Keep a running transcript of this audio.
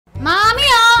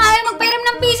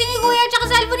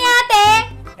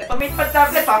ng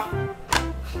tablet ha?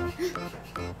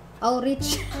 Oh,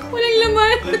 rich. Walang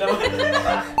laman.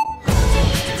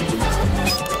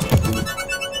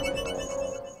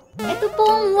 Ito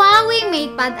pong Huawei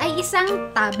Matepad ay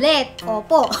isang tablet.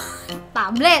 Opo,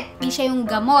 tablet. Hindi siya yung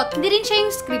gamot. Hindi rin siya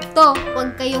yung skripto.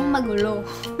 Huwag kayong magulo.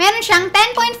 Meron siyang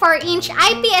 10.4-inch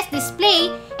IPS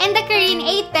display and the Kirin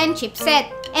A10 chipset.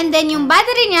 And then yung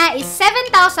battery niya is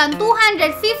 7,250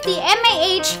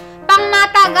 mAh pang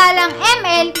matagalang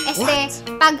ml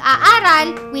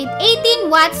pag-aaral with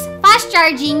 18 watts fast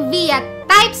charging via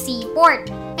Type-C port.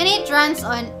 And it runs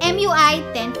on MUI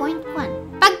 10.1.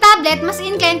 Pag tablet, mas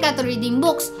inclined ka to reading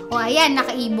books. O ayan,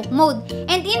 naka-ebook mode.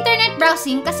 And internet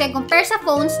browsing kasi compare sa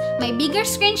phones, may bigger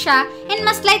screen siya and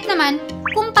mas light naman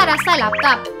kumpara sa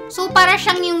laptop. So para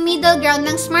siyang yung middle ground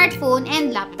ng smartphone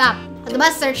and laptop. O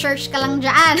diba, search ka lang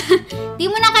dyan. Di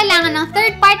mo na kailangan ng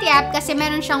third-party app kasi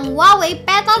meron siyang Huawei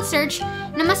Petal Search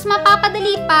na mas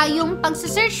mapapadali pa yung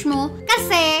pagsasearch mo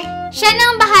kasi siya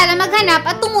nang bahala maghanap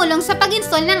at tumulong sa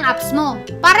pag-install ng apps mo.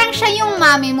 Parang siya yung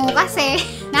mami mo kasi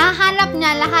nahahanap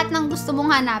niya lahat ng gusto mong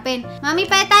hanapin. Mami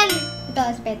Petal. Ito,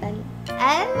 as Petal.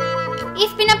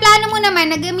 If pinaplano mo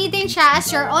naman na gamitin siya as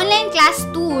your online class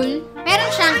tool,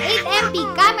 meron siyang 8MP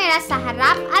camera sa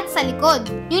harap at sa likod.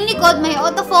 Yung likod may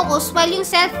autofocus while yung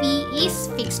selfie is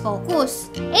fixed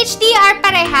focus. HDR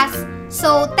parehas,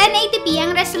 so 1080p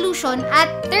ang resolution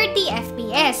at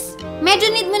 30fps.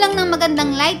 Medyo need mo lang ng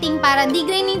magandang lighting para di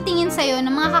graining tingin sa'yo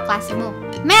ng mga kaklase mo.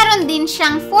 Meron din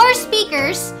siyang 4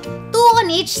 speakers, 2 on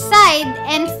each side,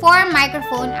 and 4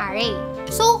 microphone array.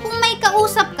 So, kung may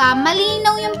kausap ka,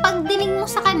 malinaw yung pagdinig mo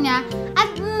sa kanya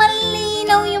at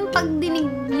malinaw yung pagdinig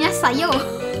niya sa'yo.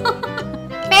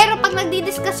 Pero pag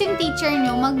nagdi-discuss yung teacher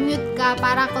nyo, mag-mute ka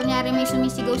para kunyari may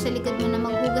sumisigaw sa likod mo na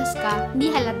maghugas ka,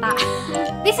 hindi halata.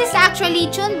 This is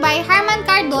actually tuned by Harman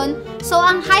Kardon, so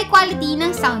ang high quality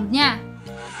ng sound niya.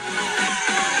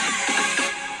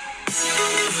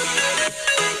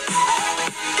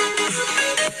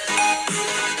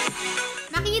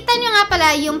 Makikita nyo nga pala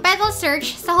yung Petal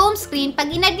Search sa home screen pag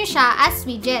inad nyo siya as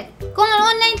widget. Kung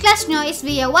ang online class nyo is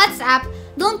via WhatsApp,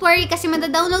 don't worry kasi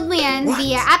madadownload mo yan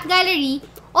via App Gallery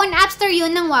on App Store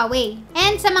yun ng Huawei.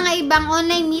 And sa mga ibang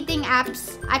online meeting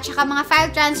apps at saka mga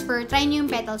file transfer, try nyo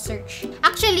yung Petal Search.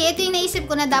 Actually, ito yung naisip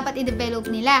ko na dapat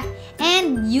i-develop nila.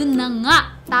 And yun na nga,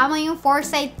 tama yung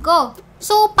foresight ko.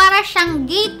 So, para siyang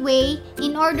gateway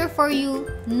in order for you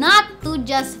not to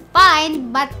just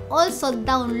find but also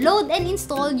download and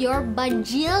install your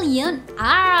bajillion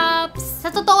apps. Sa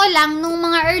totoo lang, nung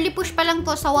mga early push pa lang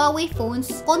to sa Huawei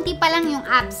phones, konti pa lang yung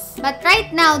apps. But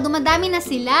right now, dumadami na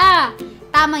sila.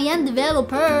 Tama yan,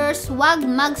 developers. Huwag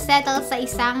mag-settle sa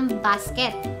isang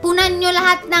basket. Punan nyo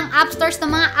lahat ng app stores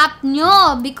ng mga app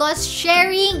nyo because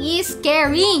sharing is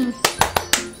caring.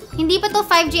 Hindi pa to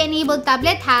 5G enabled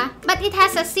tablet ha, but it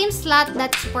has a SIM slot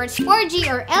that supports 4G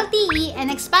or LTE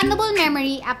and expandable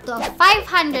memory up to a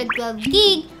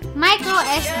 512GB micro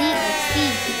SD XT.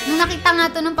 Nung nakita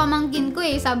nga to ng pamangkin ko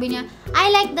sabi niya,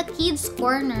 I like the kids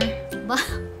corner.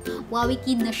 Huawei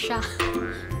kid na siya.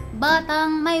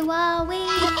 Batang may Huawei.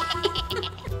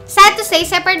 Sad to say,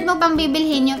 separate mo pang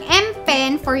bibilhin yung M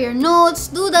Pen for your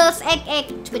notes, doodles,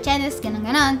 channels,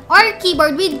 ganun-ganon, or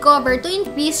keyboard with cover to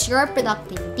increase your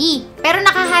productivity. Pero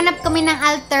nakahanap kami ng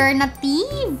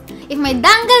alternative. If may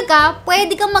dangle ka,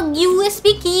 pwede kang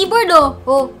mag-USB keyboard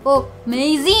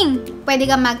amazing! Pwede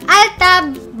kang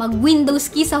mag-Alt-Tab,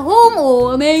 mag-Windows key sa home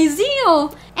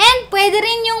amazing And pwede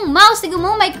rin yung mouse, tignan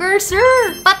mo, may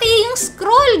cursor. Pati yung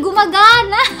scroll,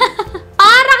 gumagana.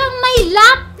 Para kang may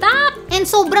laptop. And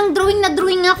sobrang drawing na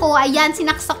drawing ako. Ayan,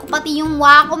 sinaksak ko pati yung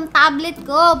Wacom tablet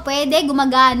ko. Pwede,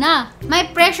 gumagana. May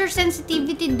pressure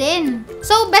sensitivity din.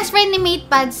 So, best friend ni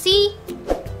Matepad, si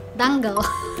dangle.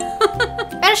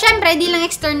 Pero syempre, di lang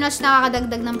externals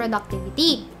nakakadagdag ng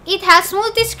productivity. It has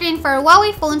multi-screen for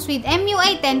Huawei phones with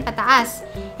MUI 10 pataas.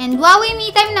 And Huawei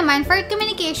Me Time naman for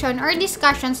communication or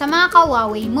discussion sa mga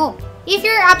ka-Huawei mo. If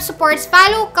your app supports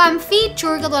follow cam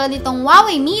feature katulad nitong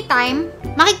Huawei Me Time,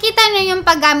 makikita nyo yung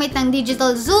paggamit ng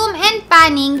digital zoom and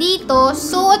panning dito,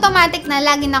 so automatic na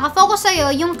lagi nakafocus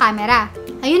sa'yo yung camera.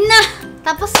 Ayun na!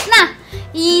 Tapos na!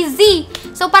 Easy!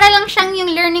 So, para lang siyang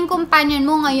yung learning companion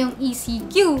mo ngayong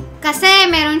ECQ. Kasi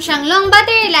meron siyang long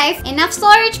battery life, enough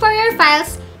storage for your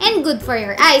files, and good for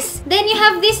your eyes. Then, you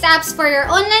have these apps for your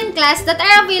online class that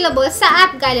are available sa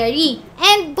App Gallery.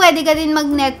 And pwede ka din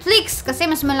mag-Netflix kasi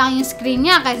mas malaki yung screen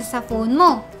niya kaysa sa phone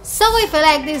mo. So, if you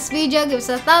like this video, give us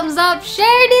a thumbs up,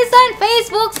 share this on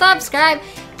Facebook, subscribe,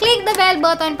 click the bell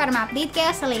button para ma-update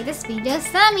kayo sa latest videos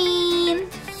namin.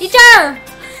 Teacher!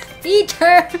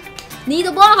 Teacher!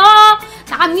 Dito po ako!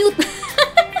 Naka-mute!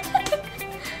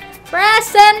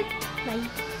 Present!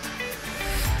 Bye.